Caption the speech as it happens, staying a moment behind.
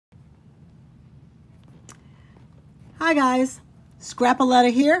Hi guys,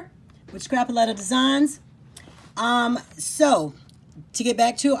 Scrapaletta here with Scrapaletta Designs. So to get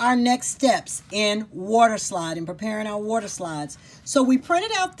back to our next steps in water slide and preparing our water slides. So we printed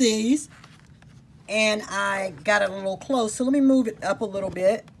out these and I got it a little close. So let me move it up a little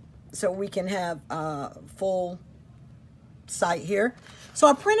bit so we can have full sight here. So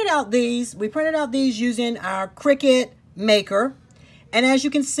I printed out these. We printed out these using our Cricut maker. And as you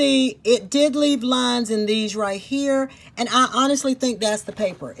can see, it did leave lines in these right here. And I honestly think that's the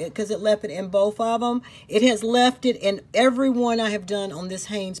paper because it left it in both of them. It has left it in every one I have done on this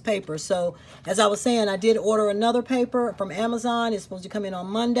Haynes paper. So as I was saying, I did order another paper from Amazon. It's supposed to come in on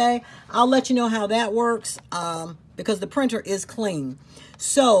Monday. I'll let you know how that works because the printer is clean.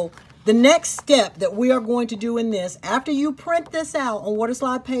 So the next step that we are going to do in this, after you print this out on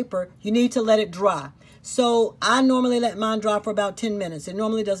Waterslide paper, you need to let it dry. So I normally let mine dry for about 10 minutes. It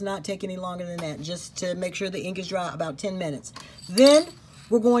normally does not take any longer than that, just to make sure the ink is dry, about 10 minutes. Then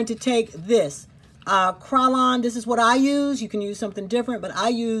we're going to take this Krylon. This is what I use. You can use something different, but I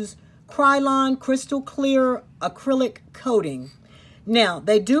use Krylon Crystal Clear Acrylic Coating. Now,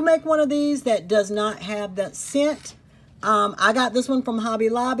 they do make one of these that does not have that scent. I got this one from Hobby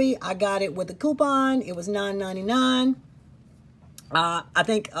Lobby. I got it with a coupon. It was $9.99. I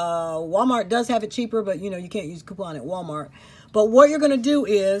think Walmart does have it cheaper, but you know, you can't use coupon at Walmart. But what you're going to do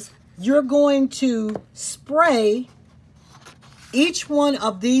is you're going to spray each one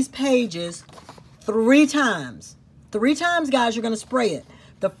of these pages 3 times. 3 times, guys, you're going to spray it.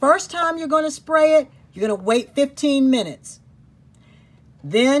 The first time you're going to spray it, you're going to wait 15 minutes.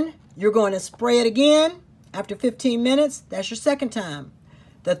 Then you're going to spray it again after 15 minutes. That's your second time.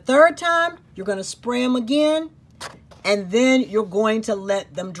 The third time, you're going to spray them again. And then you're going to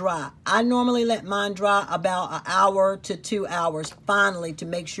let them dry. I normally let mine dry about 1 hour to 2 hours finally to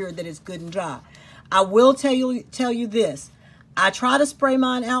make sure that it's good and dry. I will tell you this. I try to spray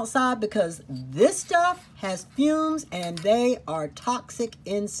mine outside because this stuff has fumes and they are toxic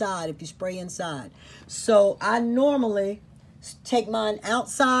inside if you spray inside. So I normally take mine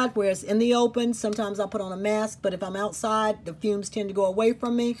outside where it's in the open. Sometimes I'll put on a mask, but if I'm outside, the fumes tend to go away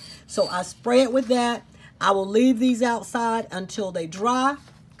from me. So I spray it with that. I will leave these outside until they dry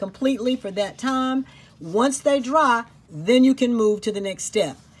completely for that time. Once they dry, then you can move to the next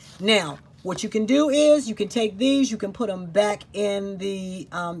step. Now, what you can do is you can take these, you can put them back in the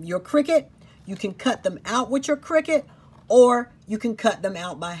your Cricut. You can cut them out with your Cricut, or you can cut them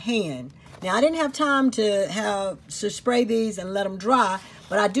out by hand. Now, I didn't have time to spray these and let them dry,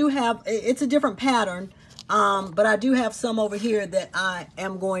 but I do have, it's a different pattern, but I do have some over here that I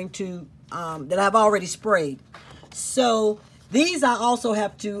am going to that I've already sprayed. So these I also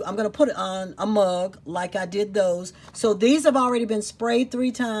have to, I'm going to put it on a mug like I did those. So these have already been sprayed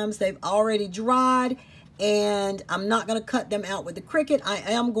 3 times. They've already dried, and I'm not going to cut them out with the Cricut. I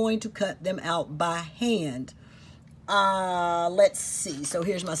am going to cut them out by hand. Let's see. So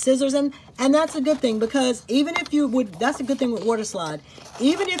here's my scissors, and that's a good thing because even if you would, that's a good thing with Waterslide.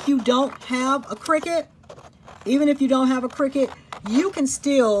 Even if you don't have a Cricut, you can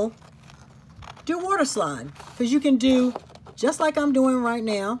still do Waterslide because you can do just like I'm doing right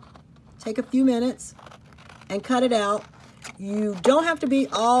now. Take a few minutes and cut it out. You don't have to be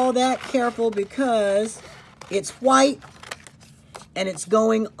all that careful because it's white and it's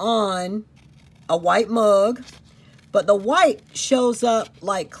going on a white mug, but the white shows up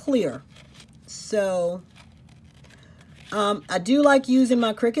like clear. So I do like using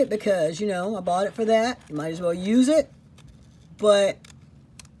my Cricut because, you know, I bought it for that. You might as well use it. But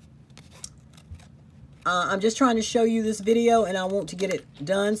I'm just trying to show you this video, and I want to get it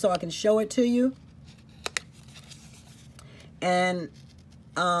done so I can show it to you. And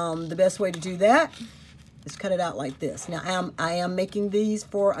the best way to do that is cut it out like this. Now, I am making these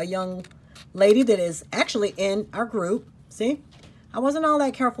for a young lady that is actually in our group. See? I wasn't all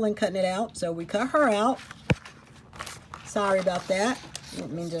that careful in cutting it out, so we cut her out. Sorry about that.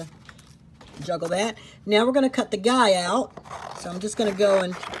 Didn't mean to juggle that. Now we're going to cut the guy out. So I'm just going to go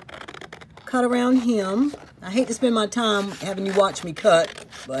and cut around him. I hate to spend my time having you watch me cut,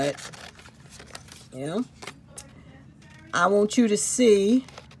 but, you know, I want you to see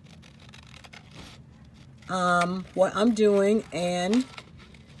what I'm doing, and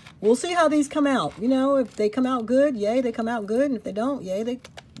we'll see how these come out. You know, if they come out good, yay, they come out good, and if they don't, yay,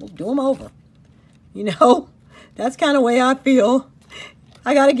 we'll do them over. You know, that's kind of the way I feel.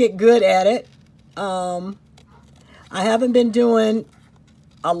 I got to get good at it. I haven't been doing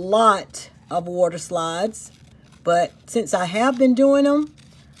a lot of water slides, but since I have been doing them,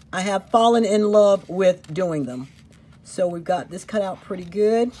 I have fallen in love with doing them. So we've got this cut out pretty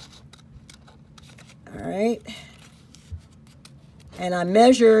good. All right. And I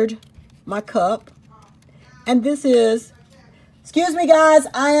measured my cup. And this is, excuse me guys,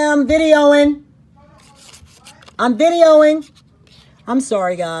 I am videoing. I'm videoing. I'm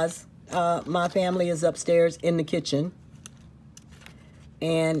sorry guys. My family is upstairs in the kitchen.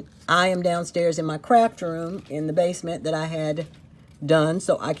 And I am downstairs in my craft room in the basement that I had done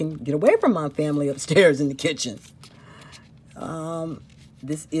so I can get away from my family upstairs in the kitchen.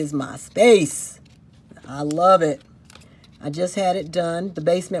 This is my space. I love it. I just had it done. The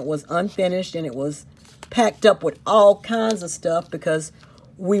basement was unfinished and it was packed up with all kinds of stuff because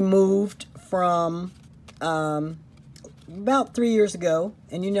we moved from about 3 years ago.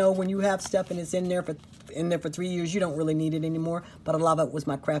 And you know, when you have stuff and it's in there for 3 years, you don't really need it anymore. But a lot of it was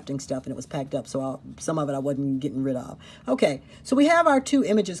my crafting stuff and it was packed up, so some of it I wasn't getting rid of. Okay, so we have our 2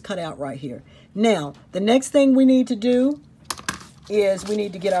 images cut out right here. Now, the next thing we need to do is we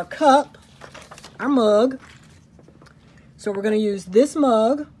need to get our cup, our mug. So we're going to use this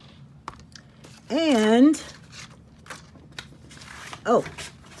mug. And, oh,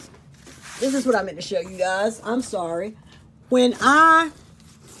 this is what I meant to show you guys. I'm sorry. When I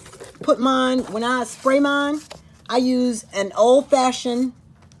spray mine, I use an old-fashioned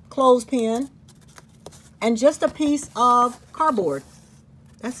clothespin and just a piece of cardboard.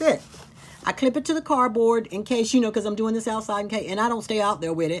 That's it. I clip it to the cardboard in case, you know, because I'm doing this outside, and I don't stay out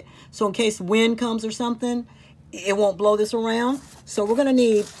there with it. So in case wind comes or something, it won't blow this around. So we're going to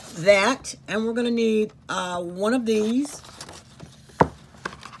need that, and we're going to need one of these.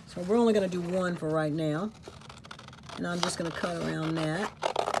 So we're only going to do one for right now. And I'm just going to cut around that.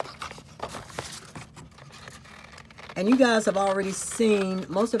 And you guys have already seen,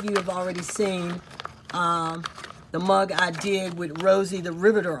 most of you have already seen the mug I did with Rosie the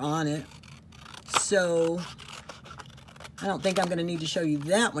Riveter on it. So I don't think I'm going to need to show you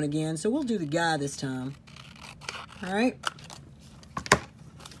that one again. So we'll do the guy this time. All right.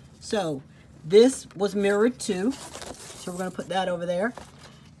 So this was mirrored too. So we're going to put that over there.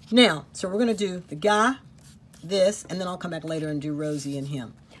 Now, so we're going to do the guy, this, and then I'll come back later and do Rosie and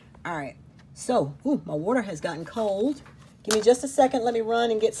him. All right. So, ooh, my water has gotten cold. Give me just a second. Let me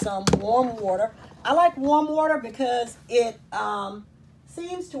run and get some warm water. I like warm water because it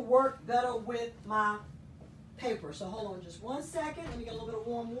seems to work better with my paper. So hold on just 1 second. Let me get a little bit of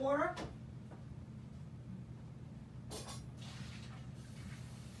warm water.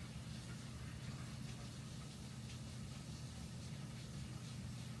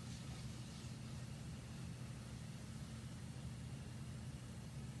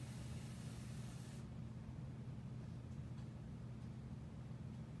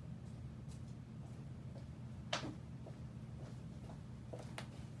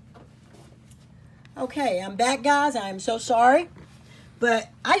 Okay, I'm back, guys. I am so sorry. But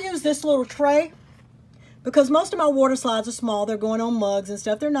I use this little tray because most of my water slides are small. They're going on mugs and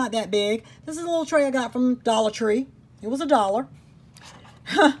stuff. They're not that big. This is a little tray I got from Dollar Tree. It was $1.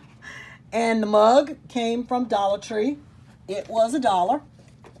 And the mug came from Dollar Tree. It was $1.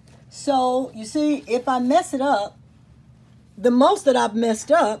 So, you see, if I mess it up, the most that I've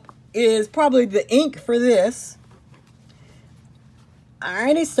messed up is probably the ink for this.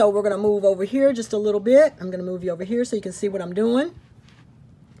 Alrighty, so we're going to move over here just a little bit. I'm going to move you over here so you can see what I'm doing.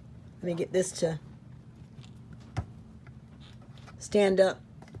 Let me get this to stand up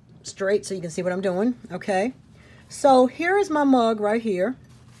straight so you can see what I'm doing. Okay, so here is my mug right here.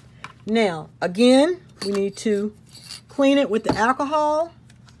 Now, again, we need to clean it with the alcohol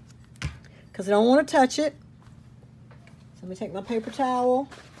because I don't want to touch it. So let me take my paper towel.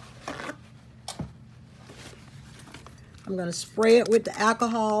 I'm going to spray it with the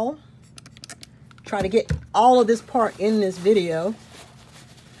alcohol. Try to get all of this part in this video.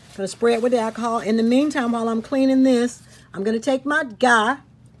 I'm going to spray it with the alcohol. In the meantime, while I'm cleaning this, I'm going to take my guy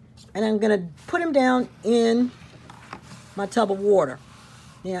and I'm going to put him down in my tub of water.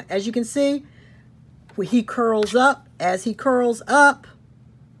 Now, as you can see, he curls up. As he curls up,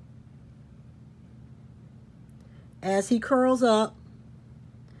 when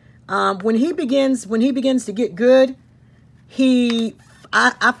he begins to get good,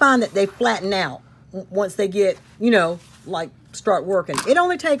 I find that they flatten out once they get, you know, like start working. It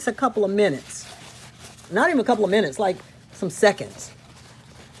only takes a couple of minutes. Not even a couple of minutes, like some seconds.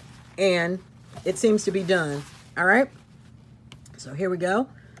 And it seems to be done. All right. So here we go.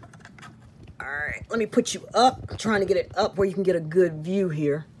 All right. Let me put you up. I'm trying to get it up where you can get a good view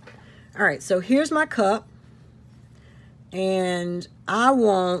here. All right. So here's my cup. And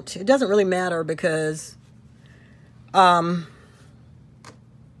it doesn't really matter because we're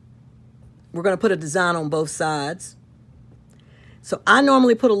going to put a design on both sides. So I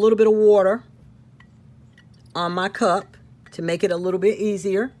normally put a little bit of water on my cup. to make it a little bit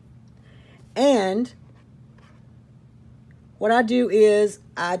easier. And what I do is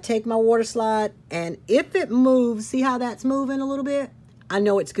I take my water slide, and if it moves, see how that's moving a little bit? I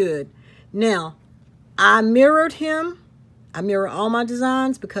know it's good. Now, I mirrored him. I mirror all my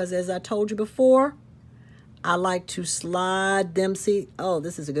designs because, as I told you before, I like to slide them. See, oh,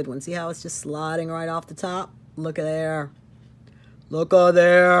 this is a good one. See how it's just sliding right off the top? Look at there. Look at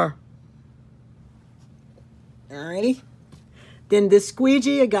there. Alrighty. Then this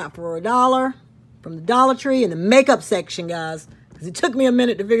squeegee I got for $1 from the Dollar Tree in the makeup section, guys. Because it took me a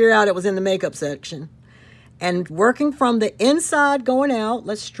minute to figure out it was in the makeup section. And working from the inside going out,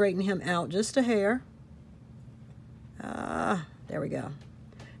 let's straighten him out just a hair. There we go.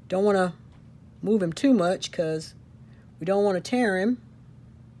 Don't want to move him too much because we don't want to tear him.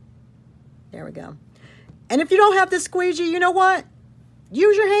 There we go. And if you don't have this squeegee, you know what?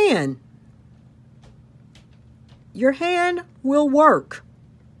 Use your hand. Your hand will work.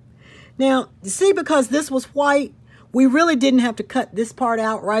 Now, you see, because this was white, we really didn't have to cut this part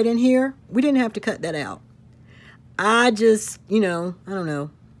out right in here. We didn't have to cut that out. I just, you know, I don't know.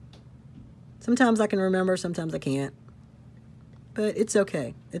 Sometimes I can remember, sometimes I can't. But it's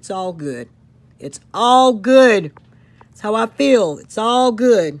okay. It's all good. It's all good. That's how I feel. It's all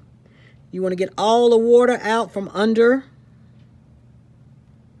good. You want to get all the water out from under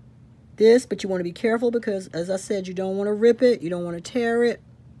this, but you want to be careful because, as I said, you don't want to rip it. You don't want to tear it.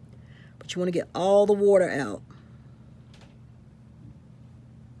 But you want to get all the water out.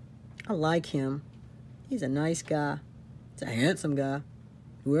 I like him. He's a nice guy. He's a handsome guy,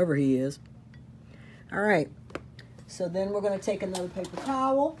 whoever he is. All right. So then we're going to take another paper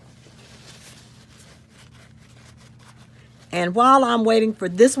towel. And while I'm waiting for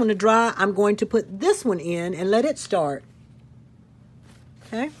this one to dry, I'm going to put this one in and let it start.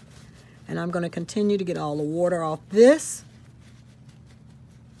 Okay? And I'm going to continue to get all the water off this.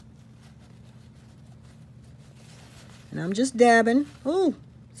 And I'm just dabbing. Oh,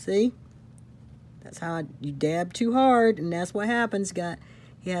 see? That's how you dab too hard, and that's what happens.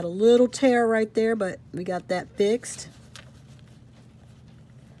 He had a little tear right there, but we got that fixed.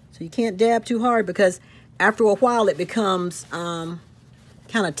 So you can't dab too hard because after a while it becomes kind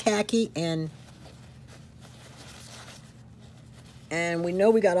of tacky, and we know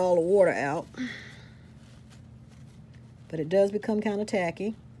we got all the water out, but it does become kind of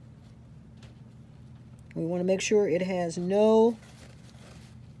tacky. We want to make sure it has no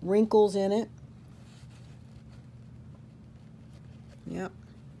wrinkles in it. Yep.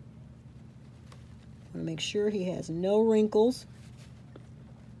 Want to make sure he has no wrinkles.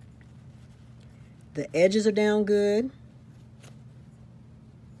 The edges are down good.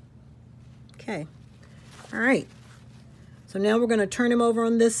 Okay. All right. So now we're going to turn him over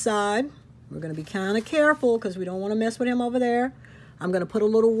on this side. We're going to be kind of careful because we don't want to mess with him over there. I'm going to put a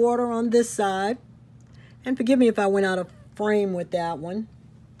little water on this side. And forgive me if I went out of frame with that one.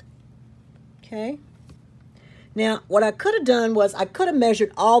 Okay. Now, what I could have done was I could have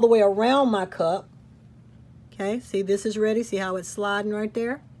measured all the way around my cup. Okay, see this is ready? See how it's sliding right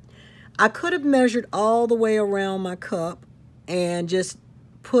there? I could have measured all the way around my cup and just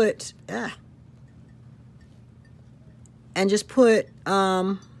put, how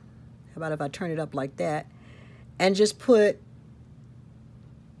about if I turn it up like that? And just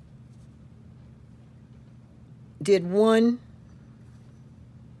did one.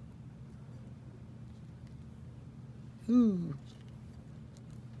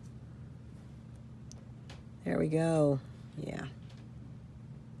 There we go. Yeah.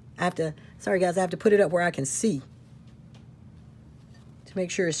 Sorry guys, I have to put it up where I can see to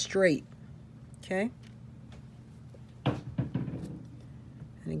make sure it's straight. Okay. And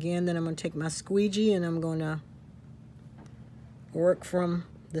again, then I'm going to take my squeegee and I'm going to work from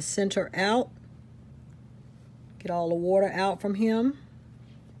the center out. Get all the water out from him,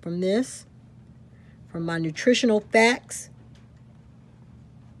 from this. From my nutritional facts.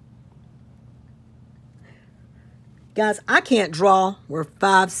 Guys, I can't draw worth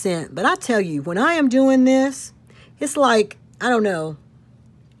 5 cents, but I tell you, when I am doing this, it's like, I don't know,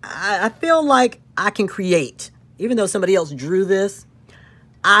 I feel like I can create. Even though somebody else drew this,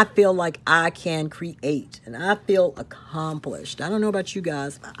 I feel like I can create, and I feel accomplished. I don't know about you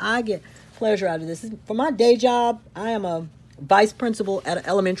guys, but I get pleasure out of this. For my day job, I am a vice principal at an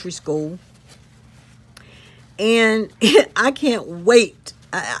elementary school. And I can't wait.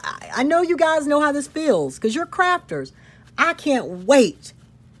 I know you guys know how this feels because you're crafters. I can't wait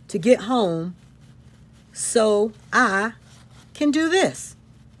to get home so I can do this.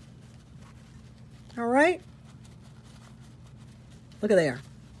 All right? Look at there.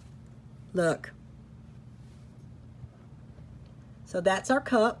 Look. So that's our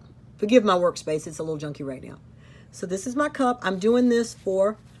cup. Forgive my workspace, it's a little junky right now. So this is my cup. I'm doing this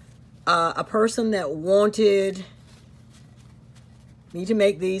for a person that wanted me to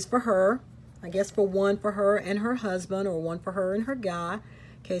make these for her. I guess for one for her and her husband, or one for her and her guy.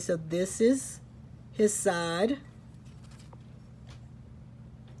 Okay, so this is his side.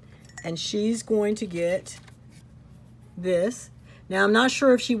 And she's going to get this. Now, I'm not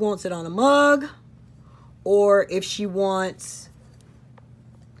sure if she wants it on a mug or if she wants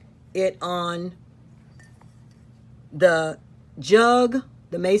it on the jug,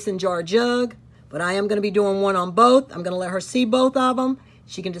 the mason jar jug, but I am going to be doing one on both. I'm going to let her see both of them.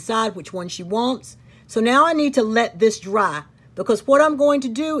 She can decide which one she wants. So now I need to let this dry, because what I'm going to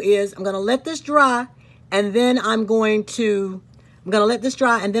do is I'm going to let this dry, and then I'm going to let this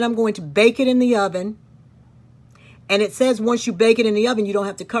dry, and then I'm going to bake it in the oven. And it says once you bake it in the oven, you don't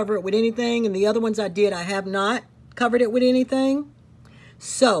have to cover it with anything. And the other ones I did, I have not covered it with anything.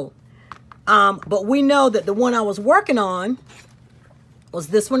 So, but we know that the one I was working on was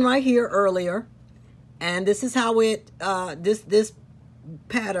this one right here earlier. And this is how it, this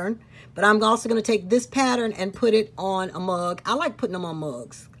pattern. But I'm also going to take this pattern and put it on a mug. I like putting them on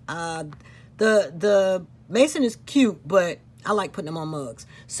mugs. The mason is cute, but I like putting them on mugs.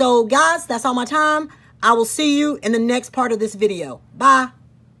 So guys, that's all my time. I will see you in the next part of this video. Bye.